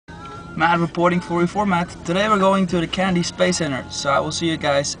Matt reporting for Reformat. Today we're going to the Kennedy Space Center, so I will see you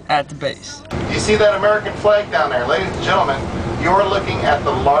guys at the base. You see that American flag down there? Ladies and gentlemen, you're looking at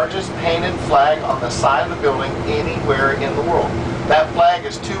the largest painted flag on the side of the building anywhere in the world. That flag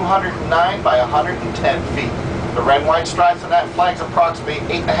is 209 by 110 feet. The red and white stripes on that flag is approximately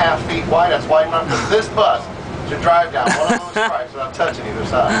 8.5 feet wide. That's wide enough for this bus to drive down one of those stripes without touching either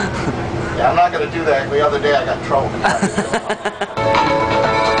side. Yeah, I'm not going to do that. The other day I got in trouble for trying to do it.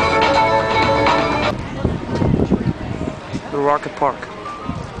 The Rocket Park.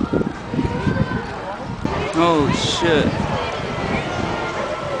 Oh shit.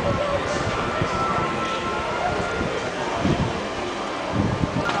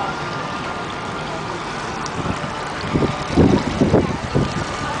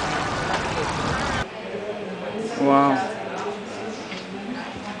 Wow.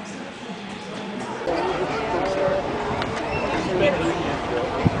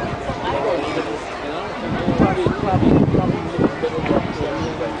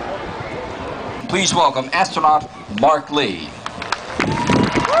 Please welcome astronaut Mark Lee.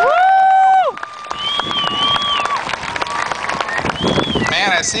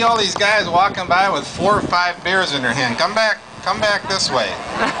 Man, I see all these guys walking by with 4 or 5 beers in their hand. Come back this way.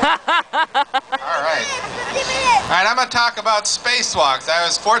 All right, I'm going to talk about spacewalks. I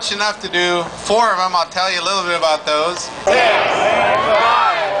was fortunate enough to do 4 of them. I'll tell you a little bit about those. 6, 5,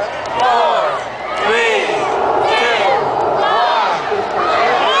 4, 3, 2, 1.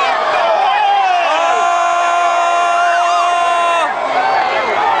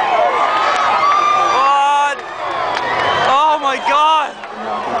 Oh my God!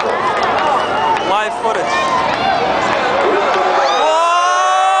 Live footage.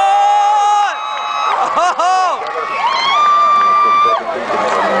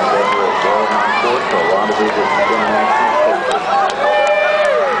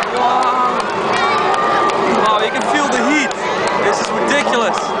 Wow, you can feel the heat. This is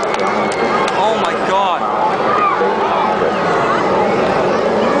ridiculous. Oh my God.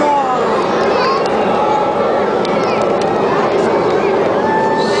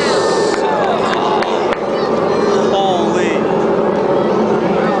 Holy.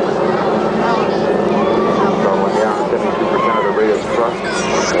 Going down 72% of the radio's thrust. The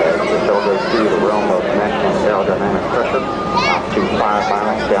shuttle goes through the realm of maximum aerodynamic pressure. Altitude 5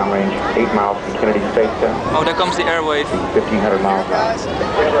 miles, downrange 8 miles from Kennedy Space Center. Oh, there comes the airwave. 1,500 miles an hour.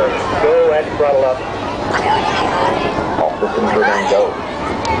 Go and throttle up. All systems are going to go.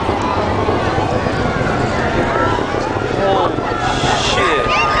 Holy shit.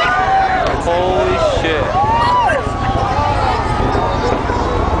 Holy shit.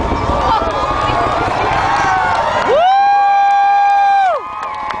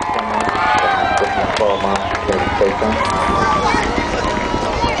 12 miles from Kennedy Space Center.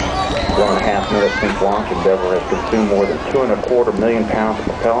 1.5 minutes since launch, Endeavour has consumed more than 2.25 million pounds of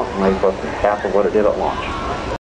propellant and weighs less than half of what it did at launch.